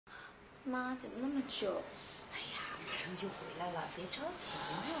妈，怎么那么久？哎呀，马上就回来了，别着急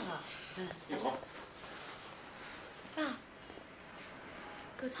嘛。来了。爸，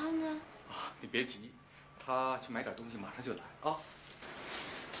葛涛呢？啊，你别急，他去买点东西，马上就来啊。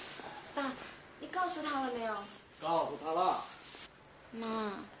爸，你告诉他了没有？告诉他了。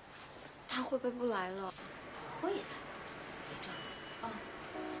妈，他会不会不来了？不会的，别着急啊。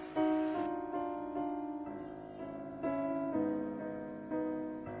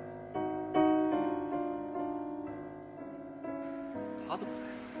他怎么来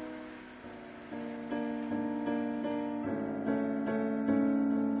了？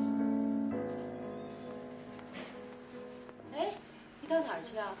哎，你到哪儿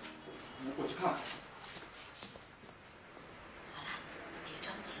去啊？我去看看。好了，别着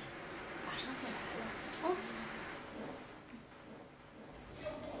急，马上就来了。哦。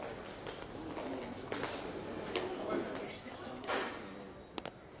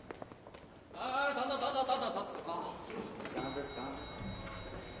等啊！等。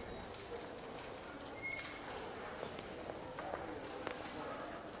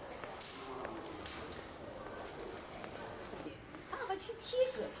爸爸去接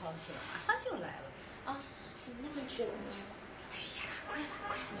葛涛去了，马上就来了。啊，怎么那么久呢？哎呀，快来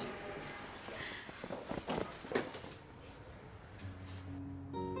快来！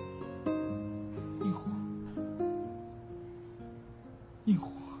映红，映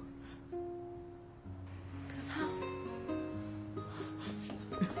红，葛涛，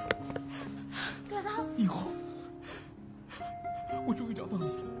葛涛，映红，我终于找到你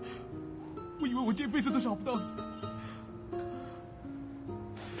了，我以为我这辈子都找不到你。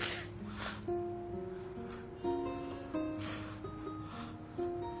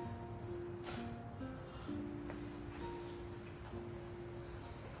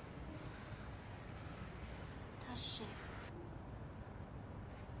他是谁？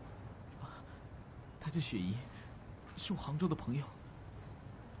她叫雪姨，是我杭州的朋友。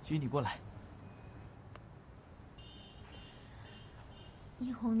雪姨，你过来。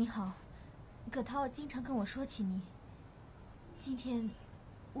映红你好，葛涛经常跟我说起你，今天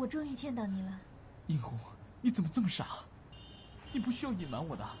我终于见到你了。映红，你怎么这么傻？你不需要隐瞒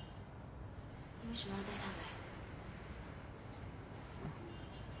我的。你为什么要带他来？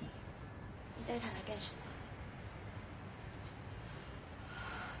你带他来干什么？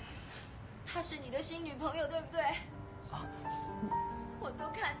她是你的新女朋友，对不对？啊，我都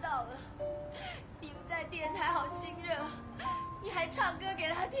看到了，你们在电台好亲热，你还唱歌给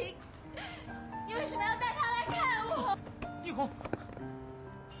她听，你为什么要带她来看我？映红，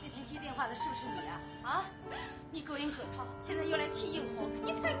那天接电话的是不是你啊？啊，你勾引葛涛，现在又来气映红，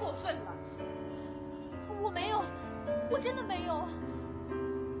你太过分了。我没有，我真的没有。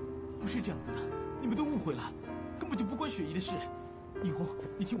不是这样子的，你们都误会了，根本就不关雪姨的事。映红，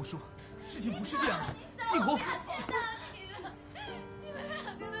你听我说，事情不是这样的。映红，你们两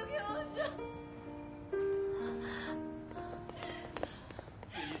个都给我走！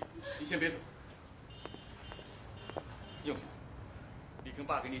雪姨，你先别走。映红，你跟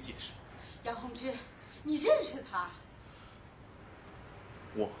爸给你解释。杨洪之，你认识他？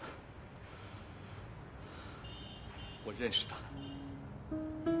我认识他。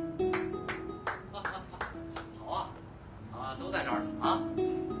好啊，都在这儿呢啊！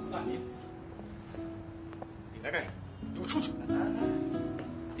那你来干什么？给我出去！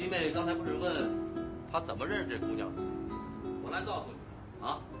弟妹刚才不是问她怎么认识这姑娘的？我来告诉你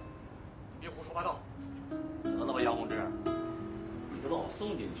啊！别胡说八道！得了吧，杨洪之，你都把我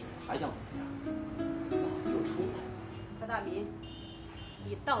送进去，还想怎么样？脑子又出来了。何大民，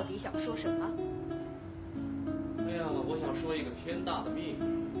你到底想说什么？哎呀，我想说一个天大的秘密。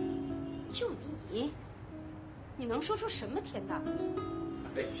就你，你能说出什么天大的秘密？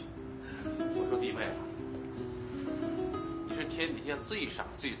哎呀，我说弟妹啊，你是天底下最傻、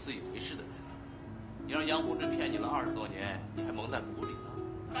最自以为是的人了。你让杨洪之骗你了20多年，你还蒙在鼓里呢。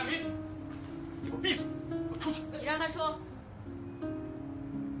大明，你给我闭嘴！给我出去！你让他说。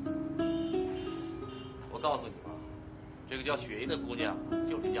我告诉你吧，这个叫雪姨的姑娘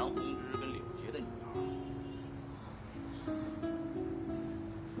就是杨洪之跟柳杰的女儿。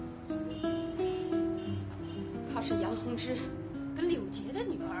她是杨洪之跟柳杰的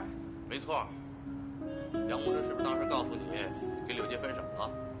女儿。没错。杨洪之是不是当时告诉你跟柳杰分手了？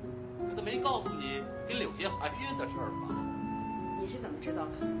可他没告诉你跟柳杰怀孕的事儿吧？你是怎么知道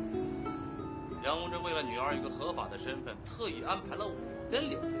的？杨洪之为了女儿有个合法的身份，特意安排了我跟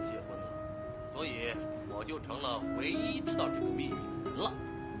柳杰结婚了，所以我就成了唯一知道这个秘密的人了。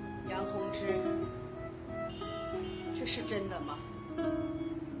杨洪之，这是真的吗？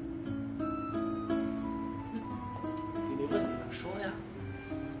弟妹问你怎么说呀？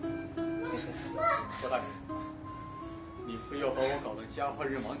包大人，你非要把我搞得家破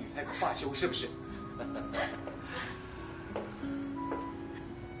人亡，你才肯罢休是不是？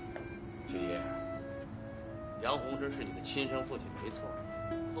爵爷，杨洪志是你的亲生父亲没错，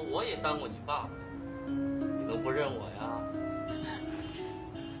可我也当过你爸爸，你能不认我呀？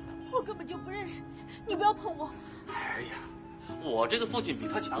我根本就不认识你，你不要碰我！哎呀，我这个父亲比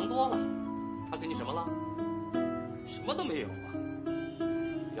他强多了，他给你什么了？什么都没有啊！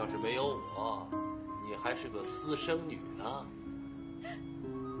要是没有我，你还是个私生女呢。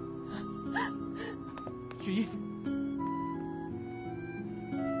雪姨，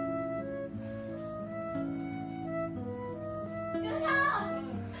葛涛，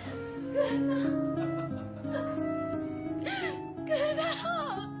葛涛，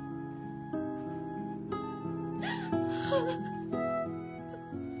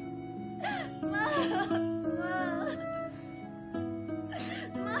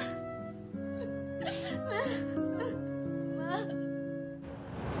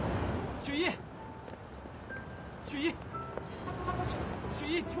雪姨，雪姨，雪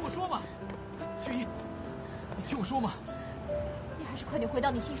姨，听我说嘛！雪姨，你听我说嘛！你还是快点回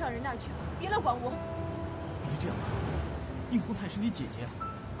到你心上人那儿去，别来管我。别这样嘛，应红她也是你姐姐啊。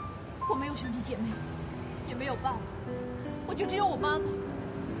我没有兄弟姐妹，也没有爸爸，我就只有我妈妈。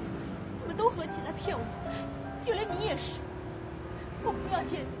你们都合起来骗我，就连你也是。我不要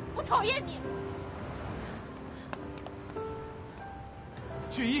见你，我讨厌你。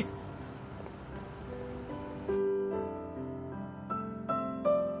雪姨。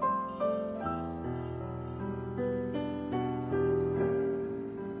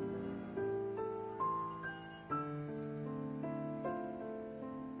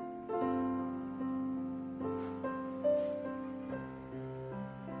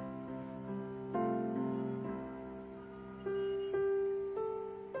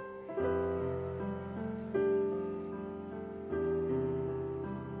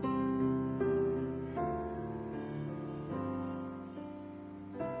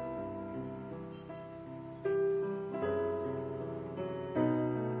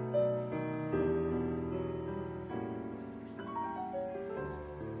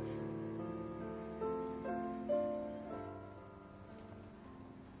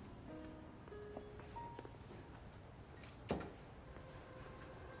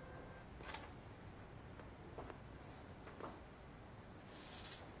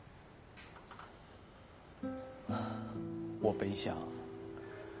我本想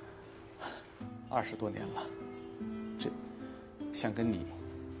，20多年了，想跟你，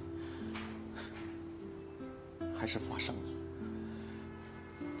还是发生了，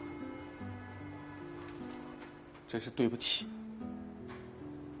真是对不起。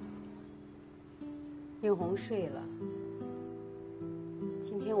应红睡了，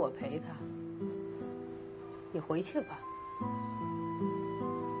今天我陪她，你回去吧。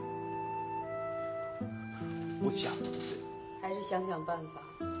我想。还是想想办法，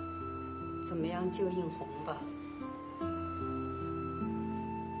怎么样救应红吧。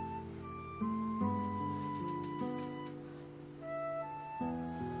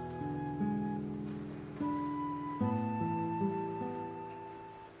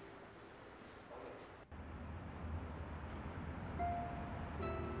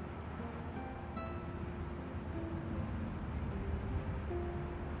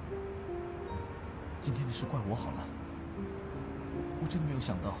今天的事怪我好了。我真的没有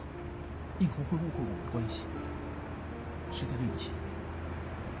想到，应红会误会我们的关系，实在对不起。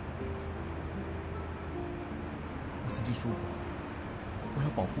我曾经说过，我要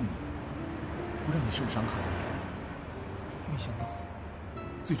保护你，不让你受伤害。没想到，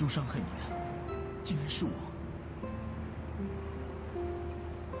最终伤害你的，竟然是我。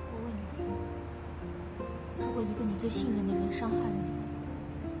我问你，如果一个你最信任的人伤害了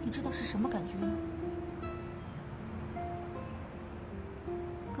你，你知道是什么感觉吗？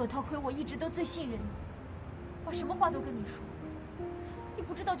葛涛亏我一直都最信任你，把什么话都跟你说。你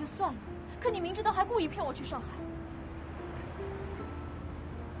不知道就算了，可你明知道还故意骗我去上海。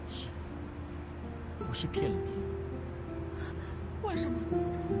是，我是骗了你。为什么？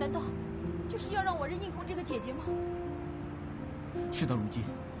难道就是要让我认应红这个姐姐吗？事到如今，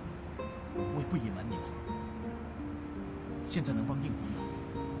我也不隐瞒你了。现在能帮应红的，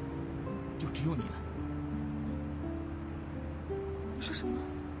就只有你了。你说什么？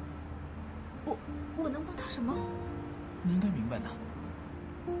我能帮她什么？你应该明白的，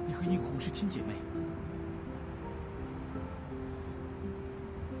你和应红是亲姐妹。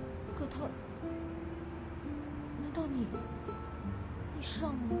葛涛，难道你是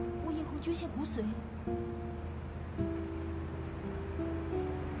让我为应红捐献骨髓？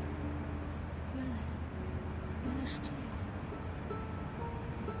原来是这样。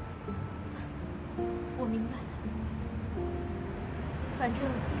我明白了，反正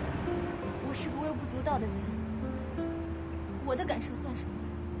我是个微不足道的人，我的感受算什么？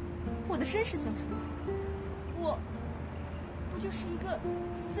我的身世算什么？我不就是一个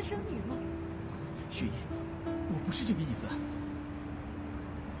私生女吗？雪姨，我不是这个意思。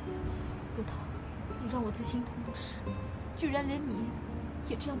葛涛，你让我最心痛的是，居然连你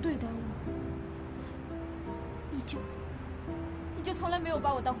也这样对待我。你就从来没有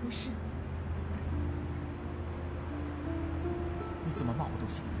把我当回事。你怎么骂我都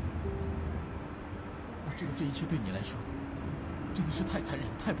行。我知道这一切对你来说真的是太残忍、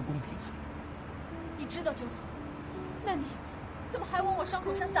太不公平了。你知道就好，那你怎么还往我伤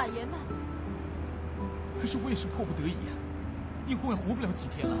口上撒盐呢？可是我也是迫不得已啊，应红也活不了几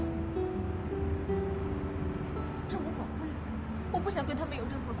天了。这我管不了，我不想跟他们有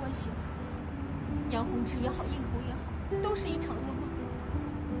任何关系了。杨洪志也好，应红也好，都是一场噩梦。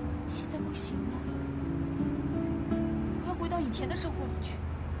现在不行了，我要回到以前的生活里去。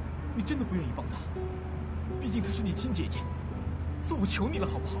你真的不愿意帮他？毕竟她是你亲姐姐，所以我求你了，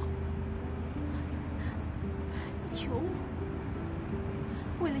好不好？你求我？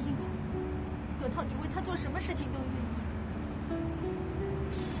为了应红，葛涛，你为他做什么事情都愿意。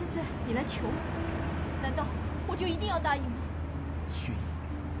现在你来求我，难道我就一定要答应吗？雪姨，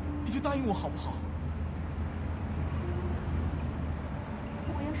你就答应我好不好？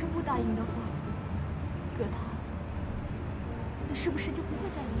我要是不答应的话，葛涛，你是不是就不会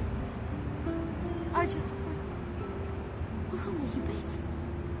再理我，而且会恨我一辈子？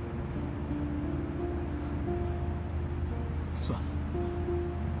算了，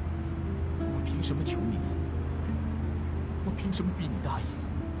我凭什么求你呢？我凭什么逼你答应？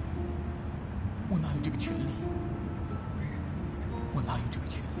我哪有这个权利？我哪有这个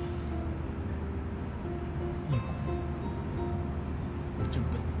权利？应红，我真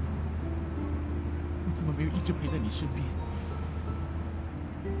笨，我怎么没有一直陪在你身边？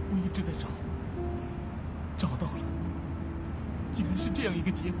我一直在找，找到了，竟然是这样一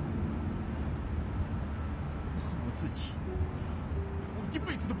个结果。我恨我自己，我一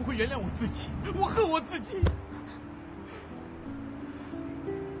辈子都不会原谅我自己，我恨我自己。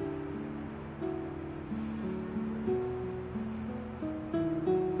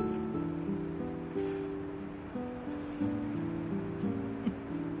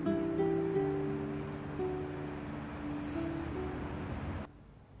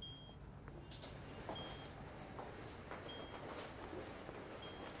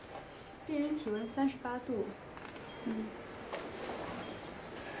病人体温38度。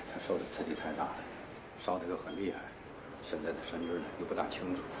他受的刺激太大了，烧得又很厉害，现在的神经呢又不大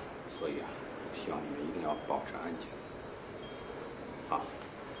清楚，所以啊，希望你们一定要保持安静。好，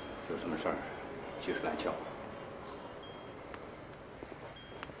有什么事儿及时来叫我。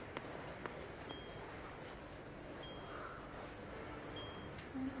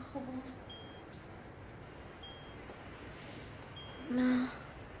妈，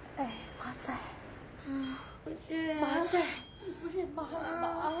哎，马仔，不是马仔，你不是妈妈，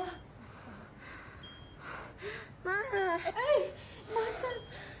妈，哎，马仔，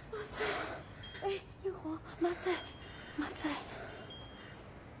马仔，哎，应红，马仔，马仔，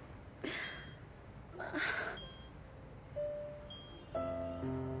妈，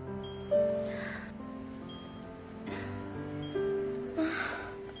妈，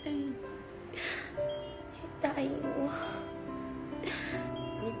哎，你答应我。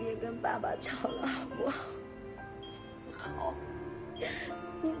你别跟爸爸吵了，好不好？好，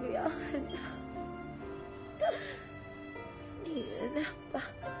你不要恨他，你原谅爸，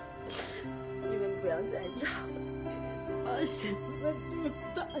你们不要再吵了。妈什么都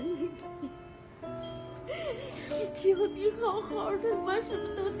答应你，只要你好好的，妈什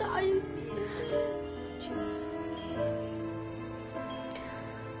么都答应你。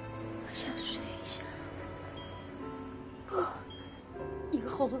我想睡一下。不。应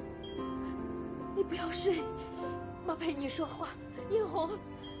红，你不要睡，妈陪你说话。应红，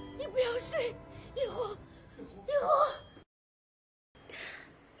你不要睡，应红，应红，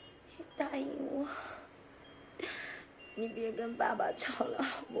你答应我，你别跟爸爸吵了，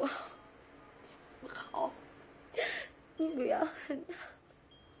好不好？好，你不要恨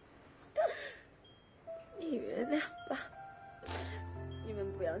他，你原谅爸，你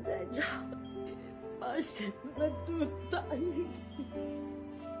们不要再吵了。妈什么都答应你，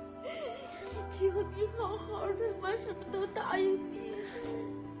只要你好好的，妈什么都答应你。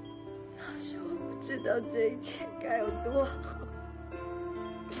要是我不知道这一切该有多好，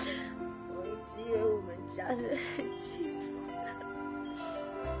我一直以为我们家是很幸福的。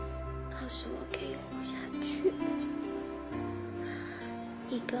要是我可以活下去，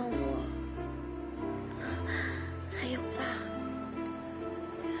你跟我还有爸，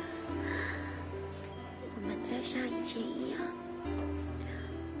我们再像以前一样，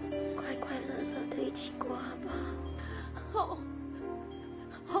快快乐乐的一起过，好不好？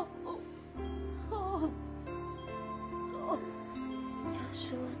好，好。要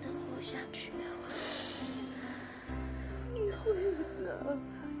是我能活下去的话，你会的，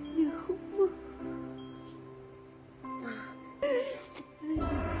以后妈，我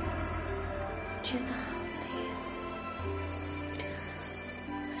觉得好累哦，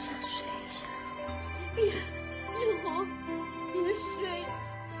我想睡一下。一红，别睡，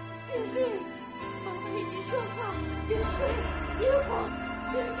妈陪你说话，别睡，一红，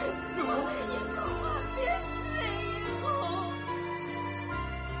别睡，妈陪你说话，别睡，一红。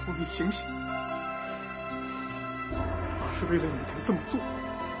红，你醒醒，爸是为了你才这么做，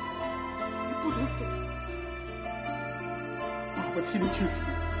你不能走，爸爸替你去死，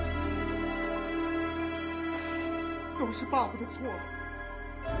都是爸爸的错。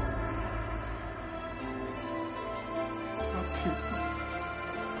听，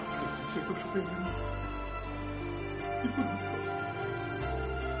这一切都是为了你，你不能走。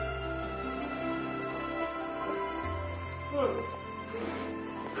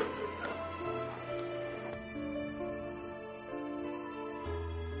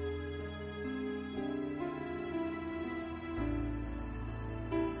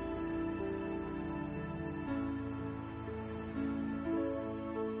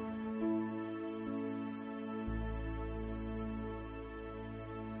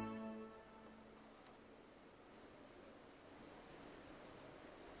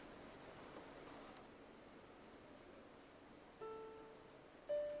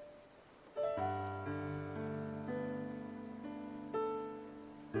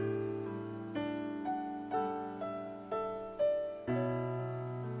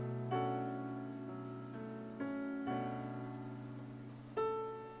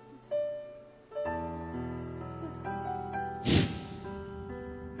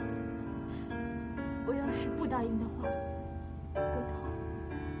我要是不答应的话，葛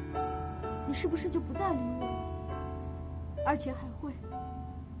涛，你是不是就不再理我了？而且还会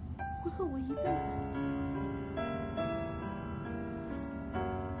恨我一辈子？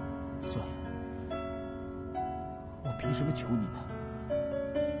算了，我凭什么求你呢？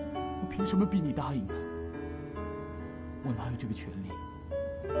我凭什么逼你答应呢？我哪有这个权利？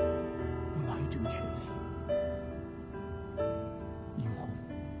我哪有这个权利？殷红，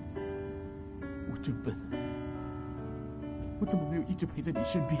我真笨，我怎么没有一直陪在你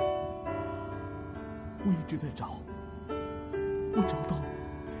身边？我一直在找，我找到了，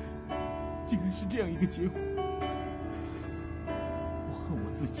竟然是这样一个结果。我恨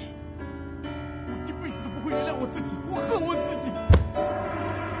我自己，我一辈子都不会原谅我自己，我恨我自己。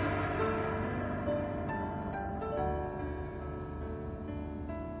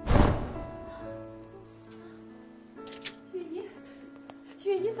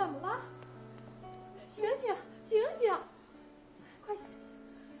雪姨怎么了？醒醒，醒醒，快醒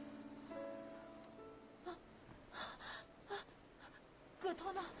醒！葛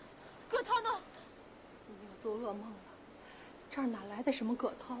涛呢？葛涛呢？你又做噩梦了，这儿哪来的什么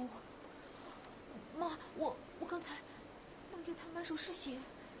葛涛啊？妈，我刚才梦见他满手是血。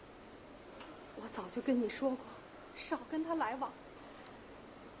我早就跟你说过，少跟他来往。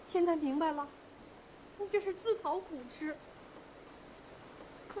现在明白了，你这是自讨苦吃。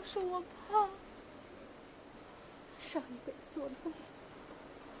可是我怕上一辈做的孽，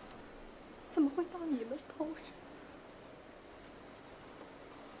怎么会到你们头上？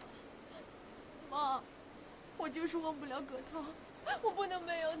妈，我就是忘不了葛涛，我不能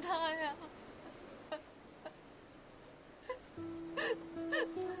没有他呀。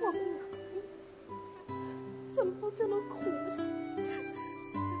忘不了你，怎么都这么苦？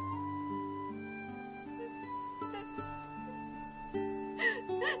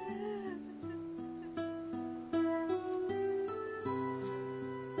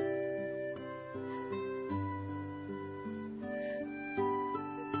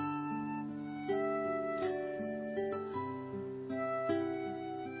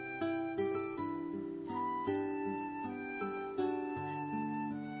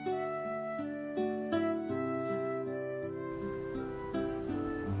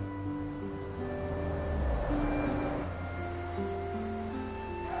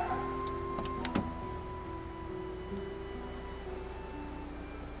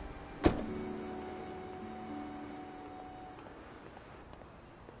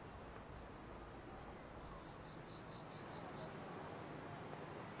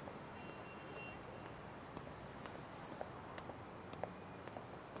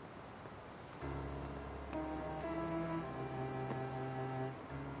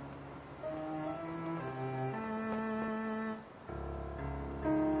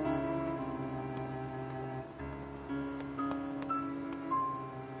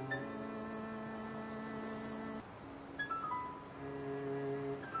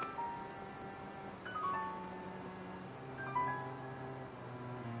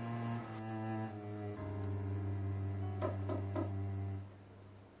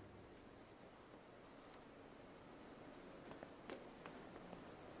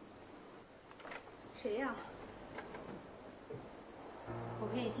谁呀？我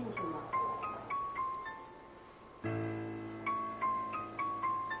可以进去吗？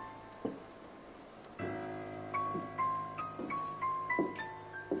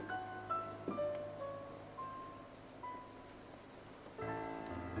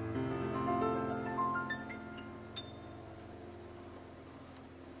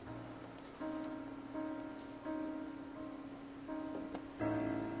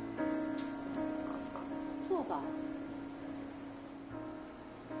坐吧。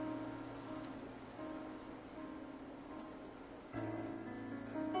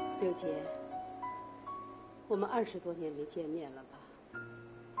刘杰，我们20多年没见面了吧？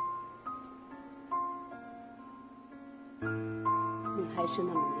你还是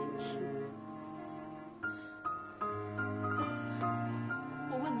那么年轻。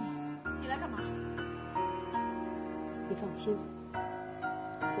我问你，你来干嘛？你放心，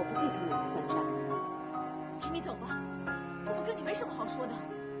我不会跟你算账的。请你走吧，我们跟你没什么好说的，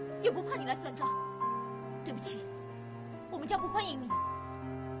也不怕你来算账。对不起，我们将不欢迎你。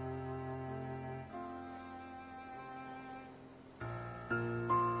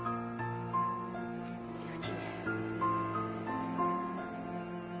刘姐，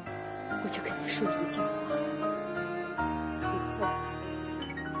我就跟你说一句话，以后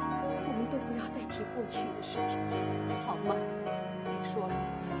我们都不要再提过去的事情，好吗？别说了，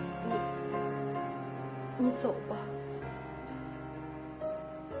你走吧。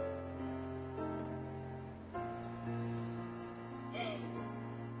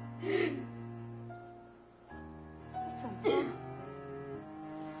你怎么了？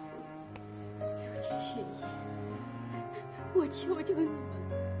刘姐，雪姨，我求求你们，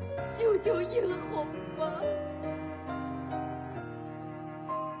救救映红吧！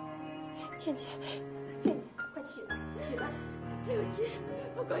倩倩，倩倩，快起来，起来！刘姐，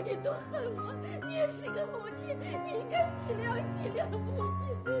不管你多恨我，你也是个母亲，你应该体谅体谅母亲的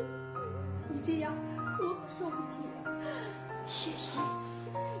心。你这样，我可受不起啊！雪姨，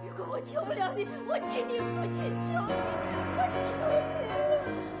如果我救不了你，我替你父亲求你，我求你了。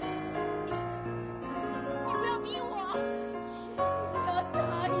你不要逼我！雪姨，你要答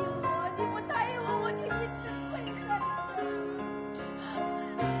应我，你不答应我，我就一直跪在这儿。雪姨，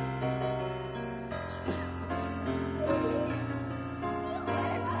你回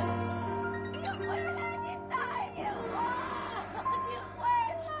来，你回来，你答应我，你回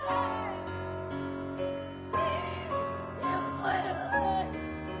来，你回来。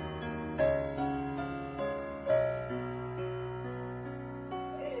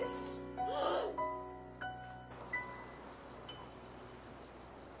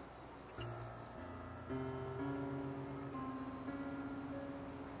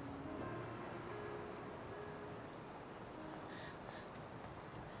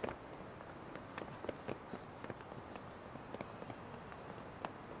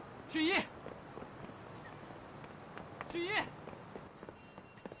雪姨，雪姨，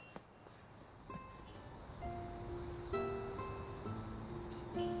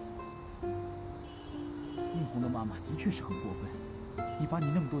映红的妈妈的确是很过分，你把你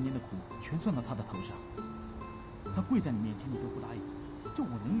那么多年的苦全算到她的头上，她跪在你面前你都不答应，这我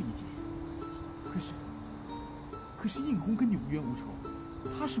能理解。可是映红跟你无冤无仇，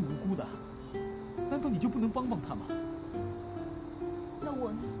她是无辜的，难道你就不能帮帮她吗？那我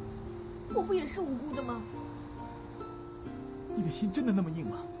呢？我不也是无辜的吗？你的心真的那么硬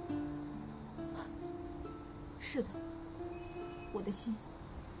吗？是的，我的心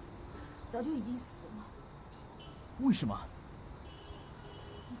早就已经死了。为什么？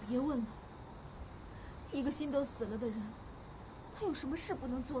你别问了，一个心都死了的人，他有什么事不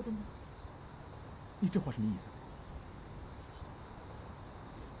能做的呢？你这话什么意思？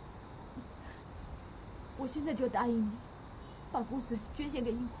我现在就答应你，把骨髓捐献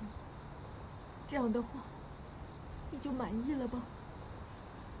给映红。这样的话，你就满意了吧？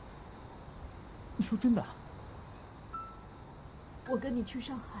你说真的？我跟你去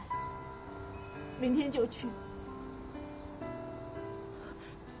上海，明天就去。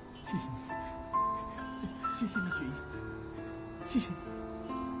谢谢你，谢谢你，雪姨，谢谢你。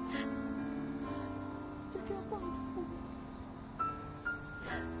就这样抱住我，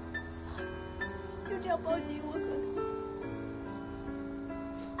就这样抱紧我，可可。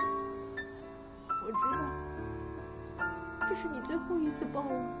我知道，这是你最后一次抱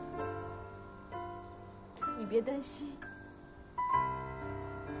我，你别担心，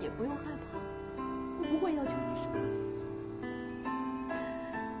也不用害怕，我不会要求你什么。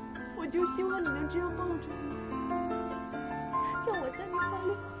我就希望你能这样抱着我，让我在你怀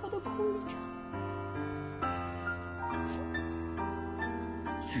里好好的哭一场。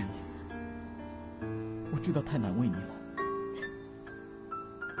雪姨，知道太难为你了，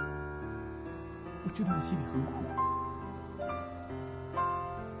我知道你心里很苦。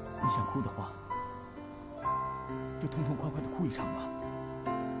你想哭的话，就痛痛快快的哭一场吧。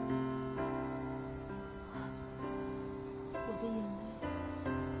我的眼泪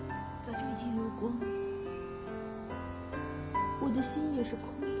早就已经流光了，我的心也是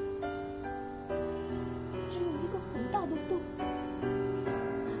空的，只有一个很大的洞，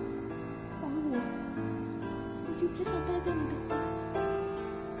而我就只想待在你的怀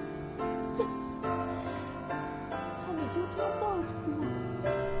里，让你就这样抱着我，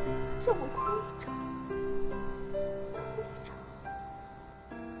让我哭一场，哭一场。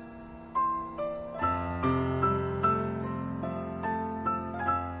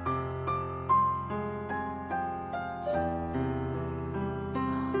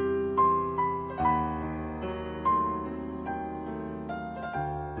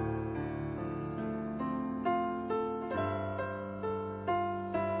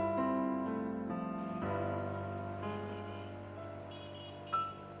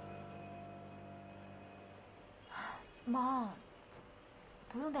妈，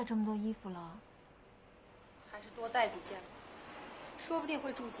不用带这么多衣服了，还是多带几件吧，说不定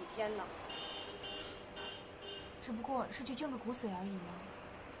会住几天呢。只不过是去捐个骨髓而已嘛。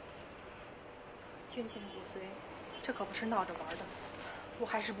捐献骨髓，这可不是闹着玩的，我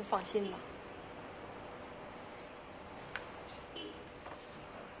还是不放心呢。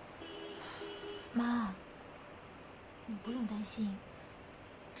妈，你不用担心，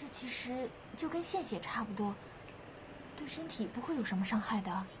这其实就跟献血差不多，对身体不会有什么伤害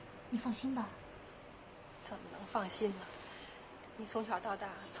的，你放心吧。怎么能放心呢？你从小到大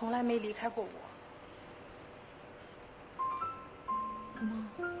从来没离开过我。妈，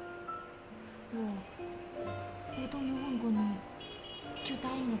我都没问过你，就答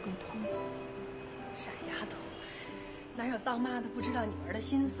应了葛涛。傻丫头，哪有当妈的不知道女儿的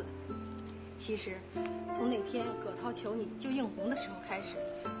心思？其实，从那天葛涛求你救映红的时候开始，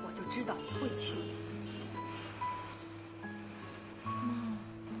我就知道你会去。妈，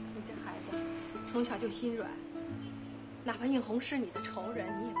你这孩子从小就心软，哪怕映红是你的仇人，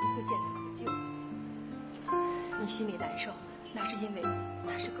你也不会见死不救。你心里难受，那是因为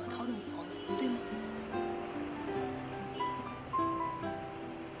她是葛涛的女朋友，对吗？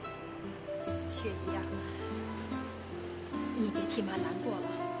雪姨呀，你别替妈难过了。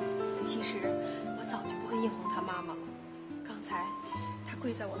其实我早就不恨映红她妈妈了。刚才她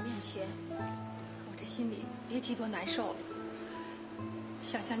跪在我面前，我这心里别提多难受了。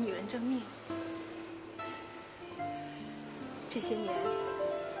想想女人这命，这些年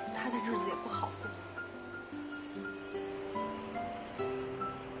她的日子也不好过。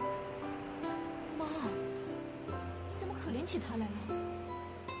妈，你怎么可怜起她来了？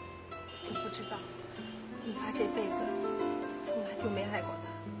你不知道，你爸这辈子从来就没爱过她。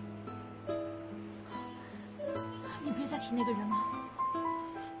你别再提那个人了。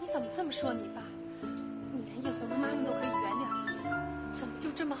你怎么这么说你爸？你连映红的妈妈都可以原谅，怎么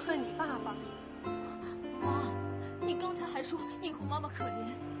就这么恨你爸爸？妈，你刚才还说映红妈妈可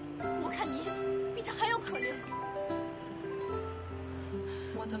怜，我看你比她还要可怜。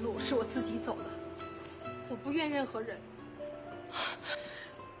我的路是我自己走的，我不怨任何人。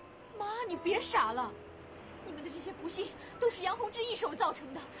妈，你别傻了，你们的这些不幸都是杨洪志一手造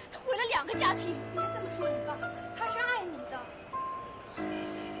成的，他毁了2个家庭。别这么说你爸，他是爱你的。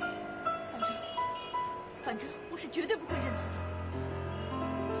反正我是绝对不会认他的。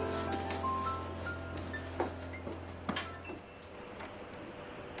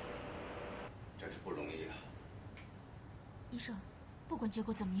真是不容易啊！医生，不管结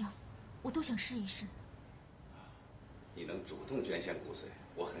果怎么样，我都想试一试。你能主动捐献骨髓，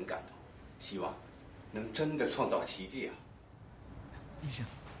我很感动，希望能真的创造奇迹啊！医生，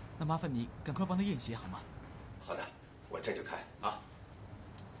那麻烦你赶快帮他验血好吗？好的，我这就看啊。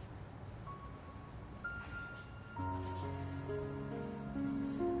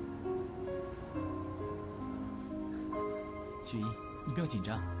雪姨，你不要紧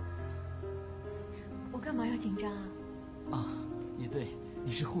张。我干嘛要紧张啊？啊，也对，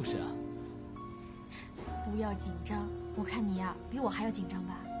你是护士啊。不要紧张，我看你呀，比我还要紧张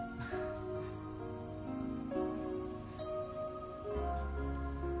吧。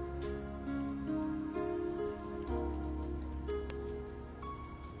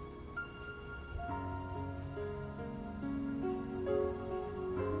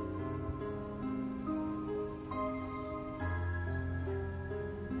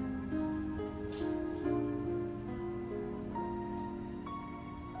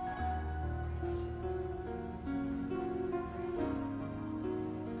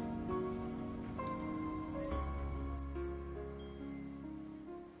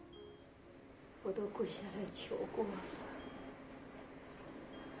我都跪下来求过了。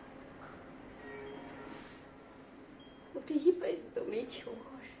我这一辈子都没求过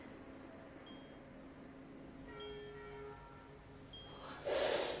人。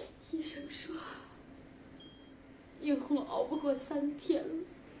医生说，映红熬不过3天了。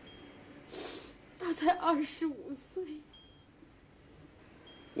她才25岁。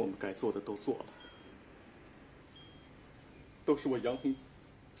我们该做的都做了，都是我杨红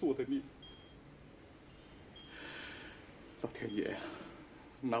做的孽。老天爷呀，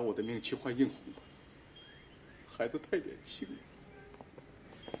拿我的命去换映红吧，孩子太年轻了。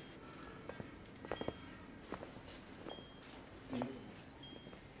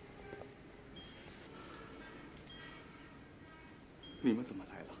你们怎么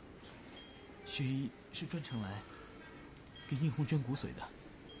来了？雪姨是专程来给映红捐骨髓的。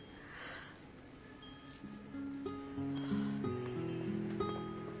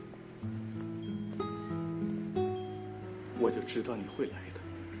我就知道你会来的，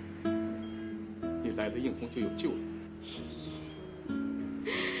你来了，映红就有救了。雪姨，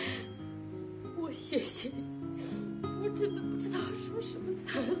我谢谢你，我真的不知道说什么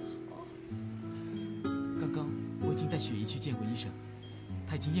才好。刚刚我已经带雪姨去见过医生，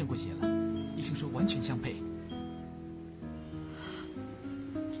她已经验过血了，医生说完全相配。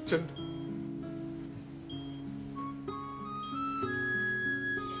真的。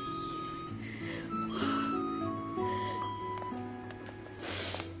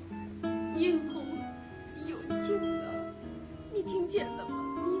映红，你有救了，你听见了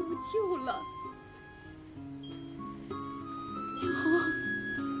吗？你有救了，映红，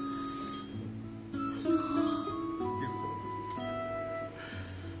映红。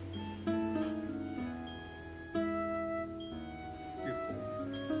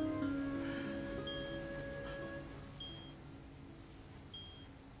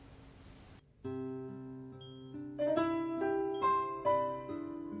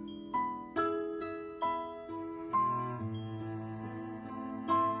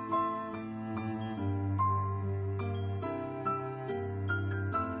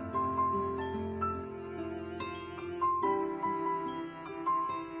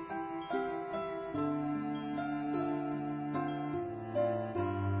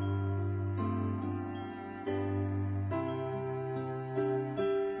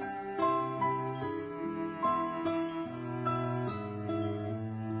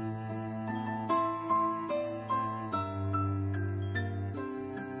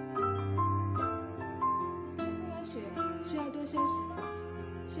需要多休息，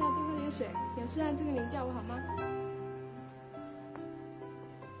需要多喝点水。有事按这个铃叫我好吗？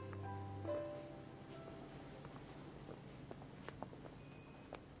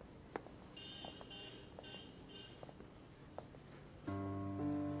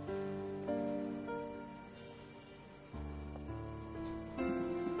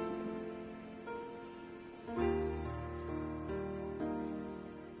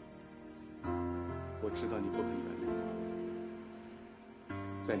我知道你不肯原谅我，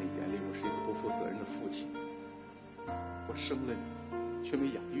在你眼里我是一个不负责任的父亲。我生了你，却没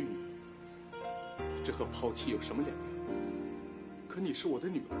养育你，这和抛弃有什么两样？可你是我的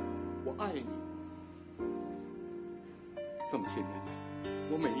女儿，我爱你。这么些年来，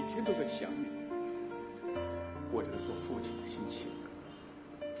我每一天都在想你，我这个做父亲的心情，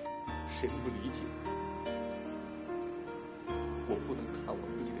谁能够理解？我不能看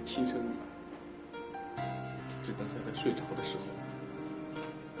我自己的亲生女儿，只能在他睡着的时候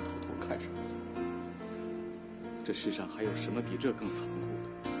偷偷看上一眼。这世上还有什么比这更残酷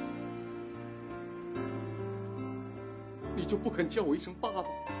的？你就不肯叫我一声爸爸？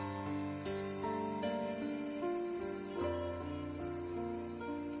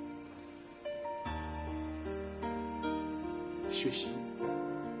学习。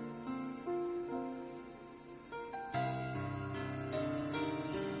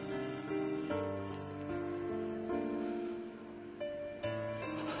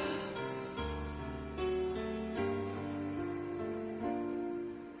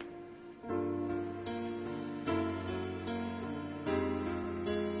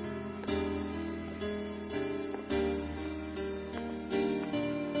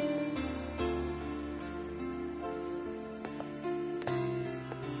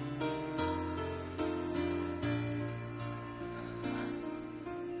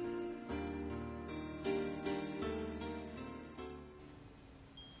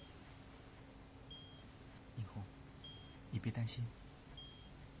你别担心，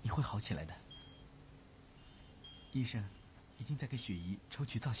你会好起来的。医生已经在给雪姨抽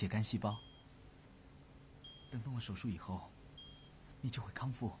取造血干细胞，等动了手术以后，你就会康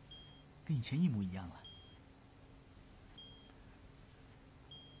复，跟以前一模一样了。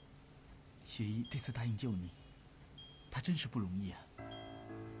雪姨这次答应救你，她真是不容易啊。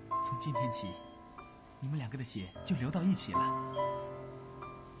从今天起，你们两个的血就流到一起了。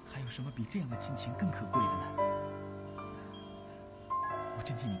还有什么比这样的亲情更可贵的呢？我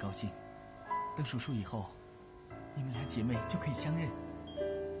真替你高兴。等手术以后，你们俩姐妹就可以相认。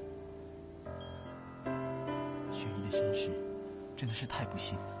雪姨的身世真的是太不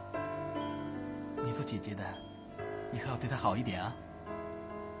幸了。你做姐姐的，以后要对她好一点啊，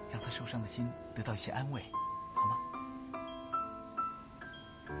让她受伤的心得到一些安慰，好吗？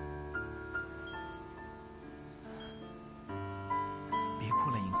别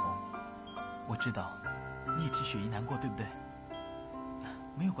哭了，殷红。我知道你也替雪姨难过，对不对？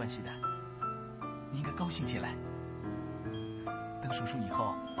没有关系的，你应该高兴起来。等手术以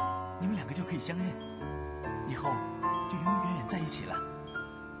后，你们两个就可以相认，以后就永永远远在一起了。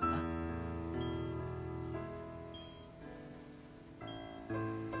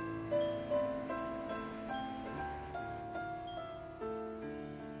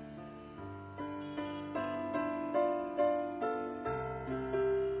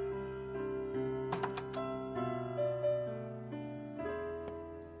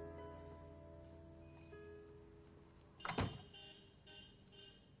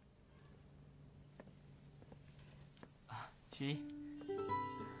雪姨，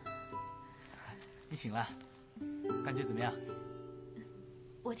你醒了，感觉怎么样？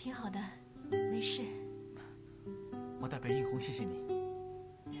我挺好的，没事。我代表映红谢谢你。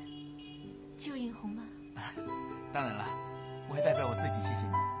就映红吗？当然了，我还代表我自己谢谢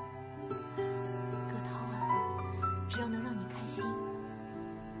你。葛涛啊，只要能让你开心，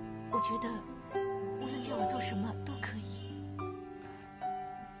我觉得无论叫我做什么都可以。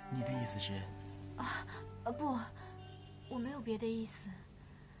你的意思是？不，我没有别的意思。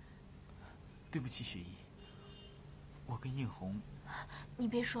对不起，雪姨，我跟映红……你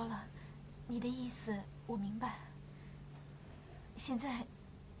别说了，你的意思我明白。现在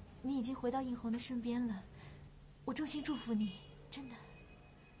你已经回到映红的身边了，我衷心祝福你，真的。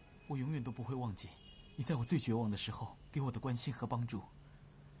我永远都不会忘记你在我最绝望的时候给我的关心和帮助。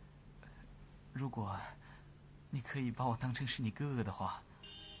如果你可以把我当成是你哥哥的话，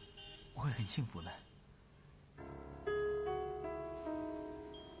我会很幸福的。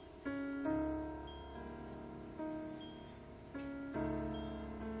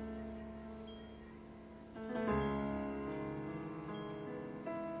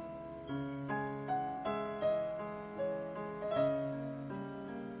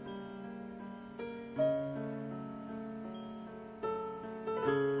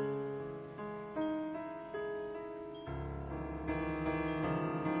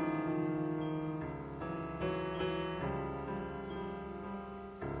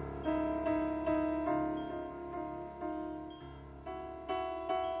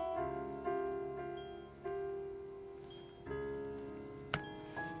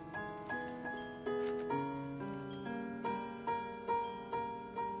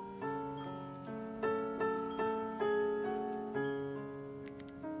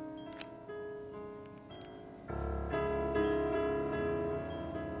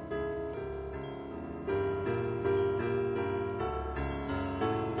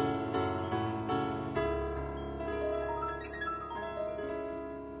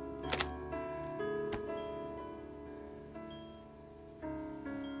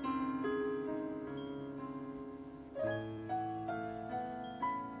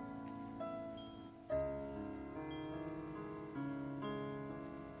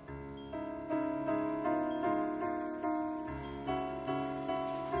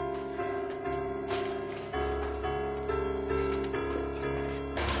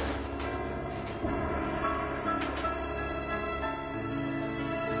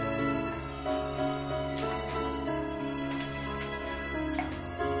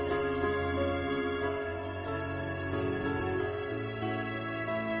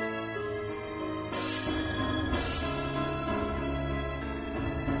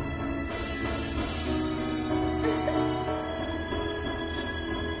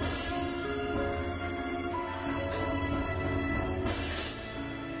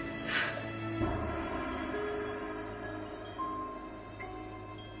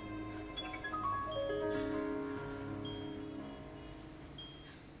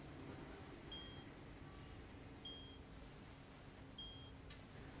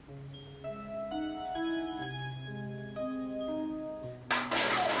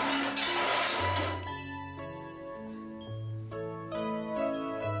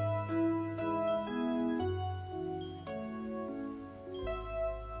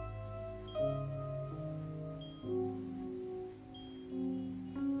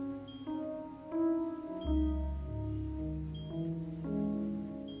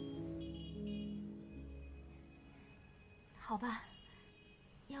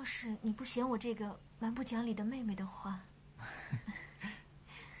要是你不嫌我这个蛮不讲理的妹妹的话。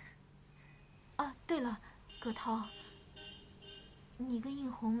啊，对了，葛涛，你跟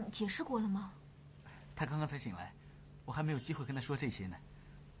应红解释过了吗？他刚刚才醒来，我还没有机会跟他说这些呢。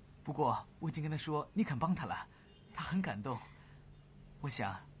不过我已经跟他说你肯帮他了，他很感动。我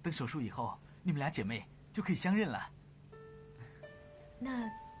想等手术以后，你们俩姐妹就可以相认了。那，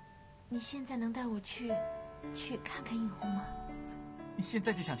你现在能带我去看看应红吗？你现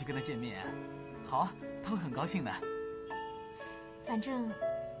在就想去跟他见面啊？好啊，他会很高兴的。反正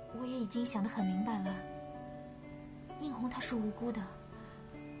我也已经想得很明白了，应红她是无辜的。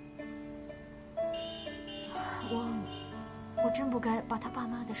我真不该把他爸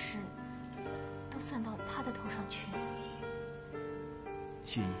妈的事都算到他的头上去。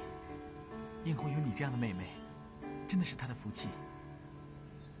雪姨，应红有你这样的妹妹，真的是她的福气。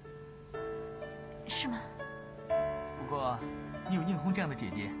是吗？不过，你有应红这样的姐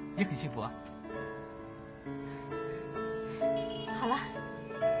姐，也很幸福啊。好了，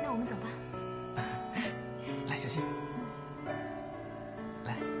那我们走吧。来，小心。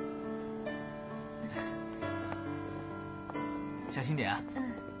来，小心点啊。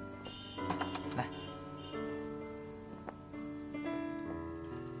嗯。来。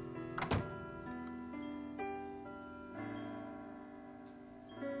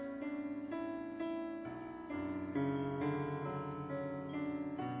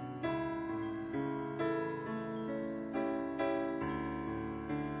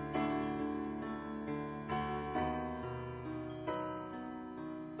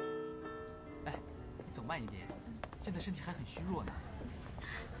慢一点，现在身体还很虚弱呢。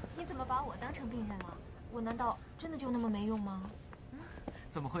你怎么把我当成病人了？我难道真的就那么没用吗？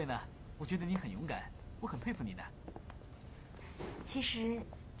怎么会呢？我觉得你很勇敢，我很佩服你的。其实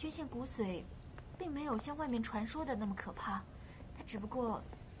捐献骨髓，并没有像外面传说的那么可怕，它只不过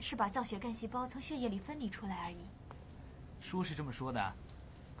是把造血干细胞从血液里分离出来而已。说是这么说的，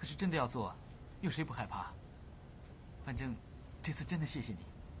可是真的要做，有谁不害怕？反正这次真的谢谢你。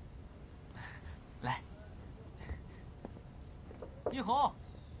来。应红，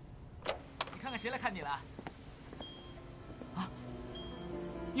你看看谁来看你了？啊，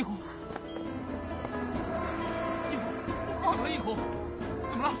应红，应红，怎么了？应红，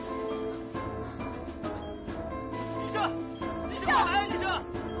怎么了？医生，医生，快来啊！医生，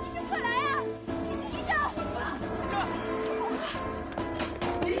医生，快来啊！医生，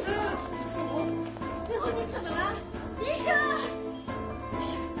医生，应红，你怎么了？医生。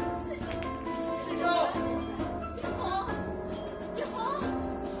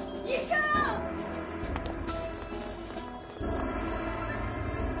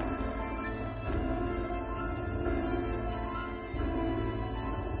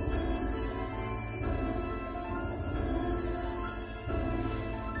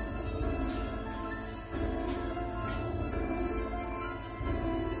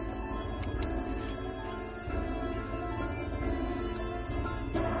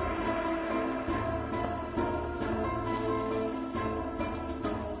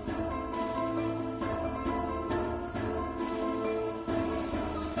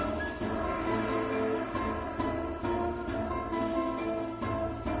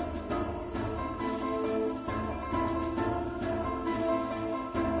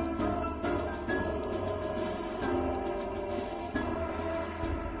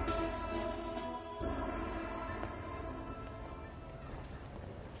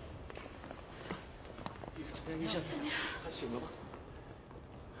医生，医生，他醒了吗？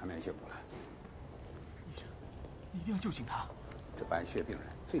还没醒过来。医生，你一定要救醒他。这白血病人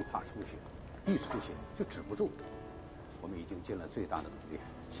最怕出血，一出血就止不住。我们已经尽了最大的努力，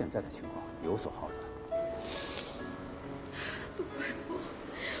现在的情况有所好转。都怪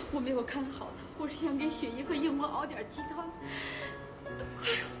我没有看好他，我是想给雪姨和应红熬点鸡汤。都怪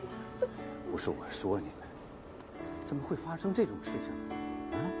我。不是我说你们，怎么会发生这种事情呢？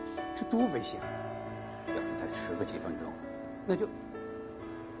啊，这多危险！要是再迟个几分钟，那就……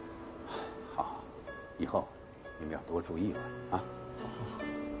好，以后你们要多注意了啊！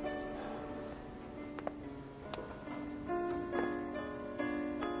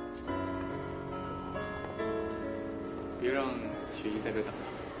别让雪姨在这等了，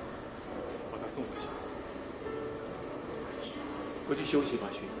把她送回去。回去休息吧，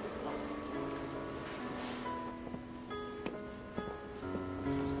雪姨。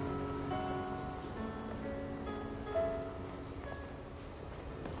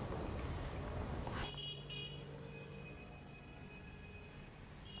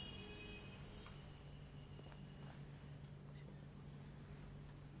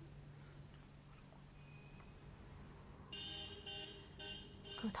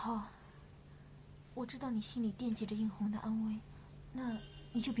葛涛，我知道你心里惦记着映红的安危，那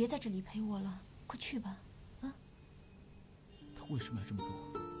你就别在这里陪我了，快去吧，啊？他为什么要这么做？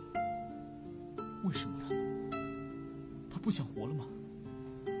为什么他不想活了吗？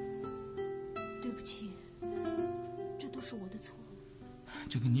对不起，这都是我的错。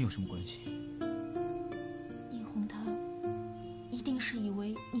这跟你有什么关系？映红他一定是以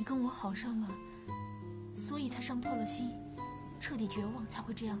为你跟我好上了，所以才伤透了心，彻底绝望才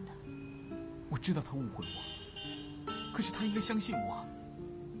会这样的。我知道他误会我，可是他应该相信我，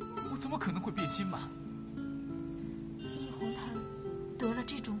我怎么可能会变心嘛？映红他得了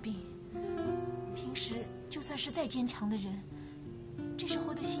这种病，平时就算是再坚强的人，这时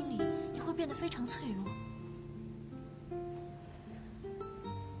候的心理也会变得非常脆弱。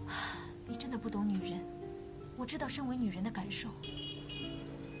你真的不懂女人，我知道身为女人的感受。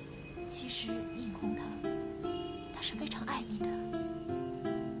其实映红他是非常爱你的。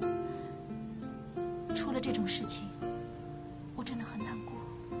出了这种事情，我真的很难过。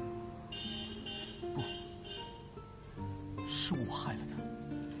不，是我害了他，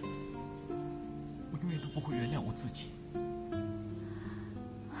我永远都不会原谅我自己。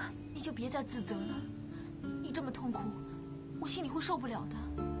你就别再自责了，你这么痛苦，我心里会受不了的。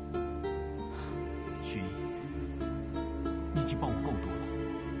雪姨，你已经帮我够多了，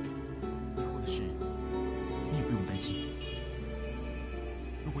以后的事你也不用担心。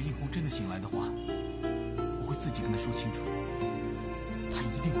如果映红真的醒来的话，我会自己跟他说清楚，他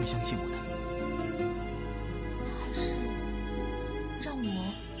一定会相信我的。那还是让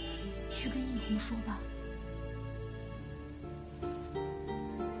我去跟映红说吧。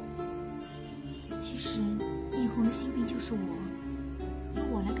其实映红的心病就是我，由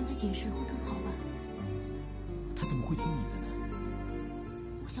我来跟他解释会更好吧。他怎么会听你的呢？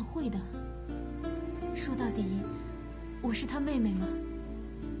我想会的。说到底，我是他妹妹嘛。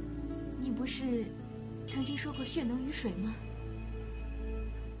你不是曾经说过血浓于水吗？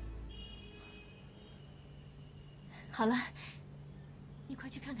好了，你快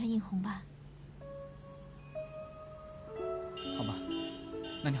去看看映红吧。好吧，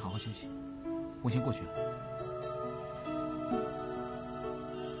那你好好休息，我先过去了。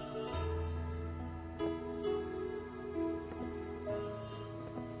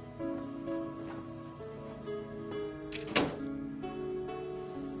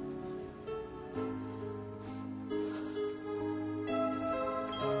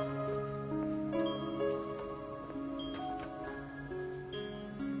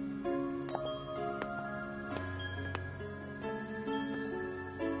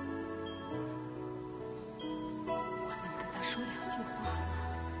说两句话，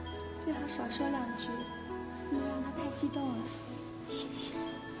最好少说两句，你让他太激动了。谢谢。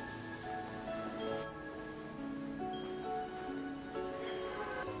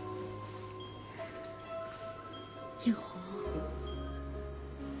映红，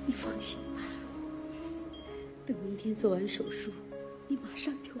你放心吧，等明天做完手术，你马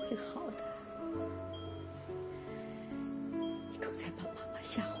上就会好的。你刚才把妈妈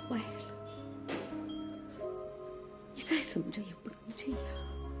吓坏了，你再怎么着也不能这样。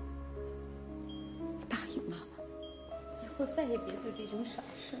你答应妈妈，以后再也别做这种傻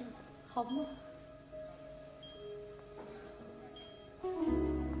事了，好吗？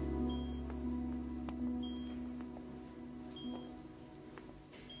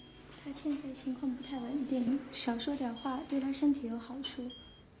他现在情况不太稳定，少说点话对他身体有好处。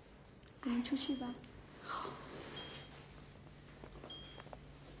我们出去吧。好。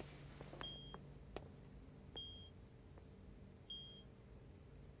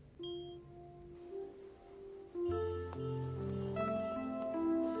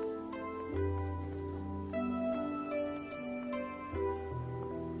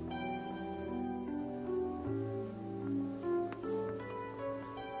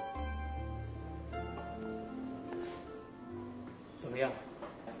怎么样？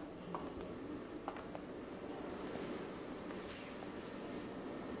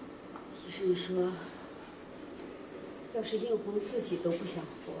医生说，要是映红自己都不想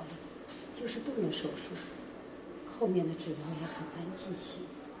活了，就是动了手术，后面的治疗也很难进行。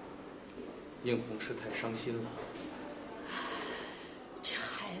映红是太伤心了。这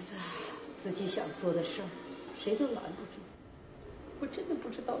孩子自己想做的事儿，谁都拦不住。我真的不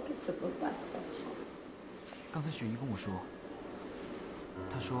知道该怎么办才好。刚才雪姨跟我说，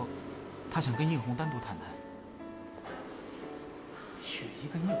她说她想跟映红单独谈谈。雪姨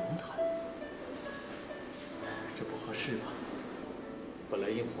跟映红谈，这不合适吧？本来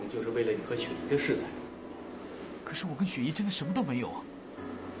映红就是为了你和雪姨的事才。可是我跟雪姨真的什么都没有啊。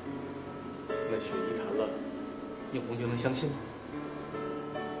那雪姨谈了，映红就能相信吗？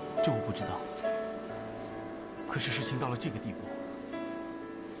这我不知道。可是事情到了这个地步，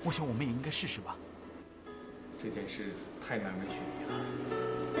我想我们也应该试试吧。这件事太难为雪姨了。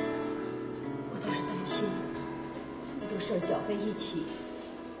我倒是担心，这么多事儿搅在一起，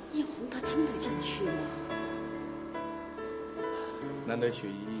叶红她听得进去吗？难得雪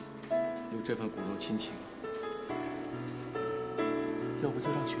姨有这份骨肉亲情，要不就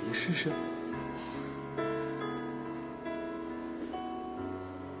让雪姨试试。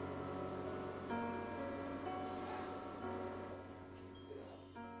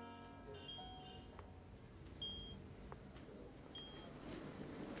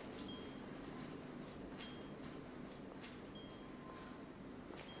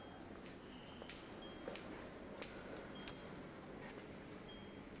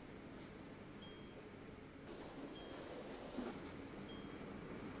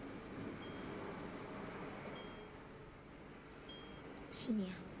是你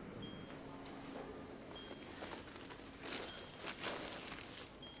啊？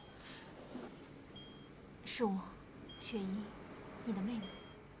是我，雪姨，你的妹妹。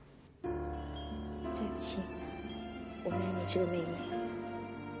对不起，我没有你这个妹妹。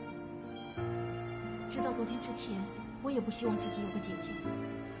直到昨天之前，我也不希望自己有个姐姐。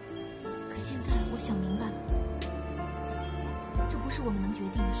可现在我想明白了，这不是我们能决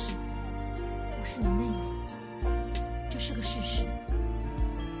定的事。我是你妹妹，这是个事实。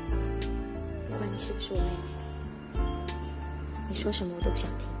不管你是不是我妹妹，你说什么我都不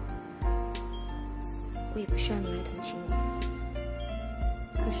想听，我也不需要你来同情我。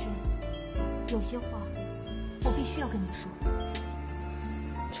可是有些话我必须要跟你说。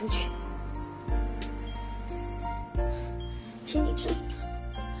出去，请你出去。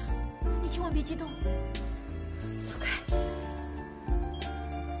你千万别激动，走开。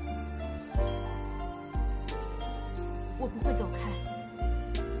我不会走开，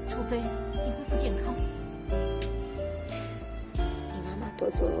除非你恢复健康。你妈妈夺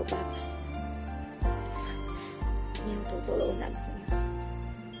走了我爸爸，你又夺走了我男朋友，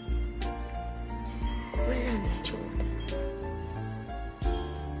我不会让你来救我的。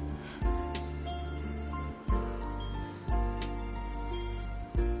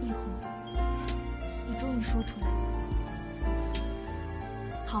一红，你终于说出来了。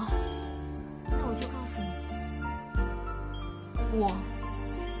好，那我就告诉你，我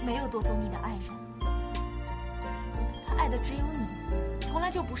没有夺走你的爱人，他爱的只有你，从来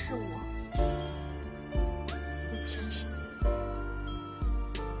就不是我。我不相信。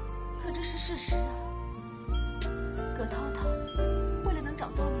可这是事实啊！葛涛涛为了能找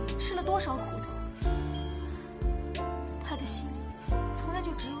到你，吃了多少苦头？他的心里从来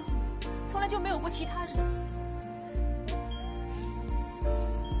就只有你，从来就没有过其他人。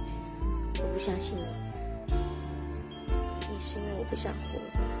我不相信你，也是因为我不想活，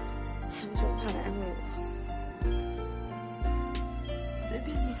才用这种话来安慰我。随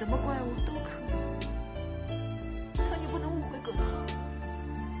便你怎么怪我都可以，可你不能误会葛涛，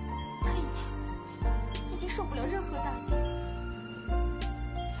他已经受不了任何打击。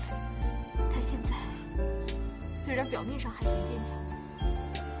他现在虽然表面上还挺坚强，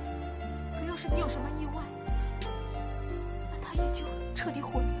可要是你有什么意外，那他也就彻底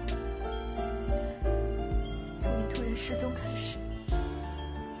毁了。从你突然失踪开始，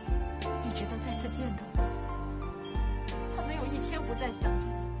一直到再次见到你，他没有一天不再想着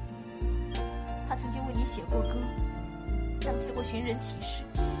你。他曾经为你写过歌，张贴过寻人启事，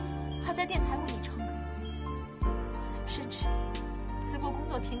还在电台为你唱歌，甚至辞过工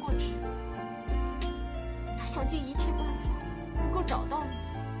作停过职。他想尽一切办法能够找到你，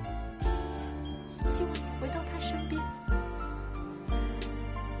希望你回到他身边。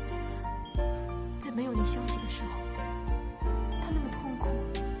在没有你消息的时候，他那么痛苦，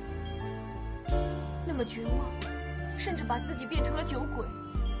那么绝望，甚至把自己变成了酒鬼。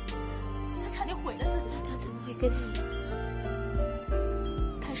他差点毁了自己。他怎么会跟你？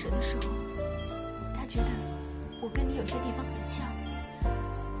开始的时候，他觉得我跟你有些地方很像，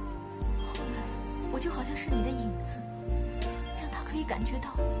后来我就好像是你的影子，让他可以感觉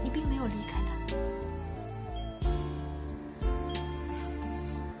到你并没有离开他。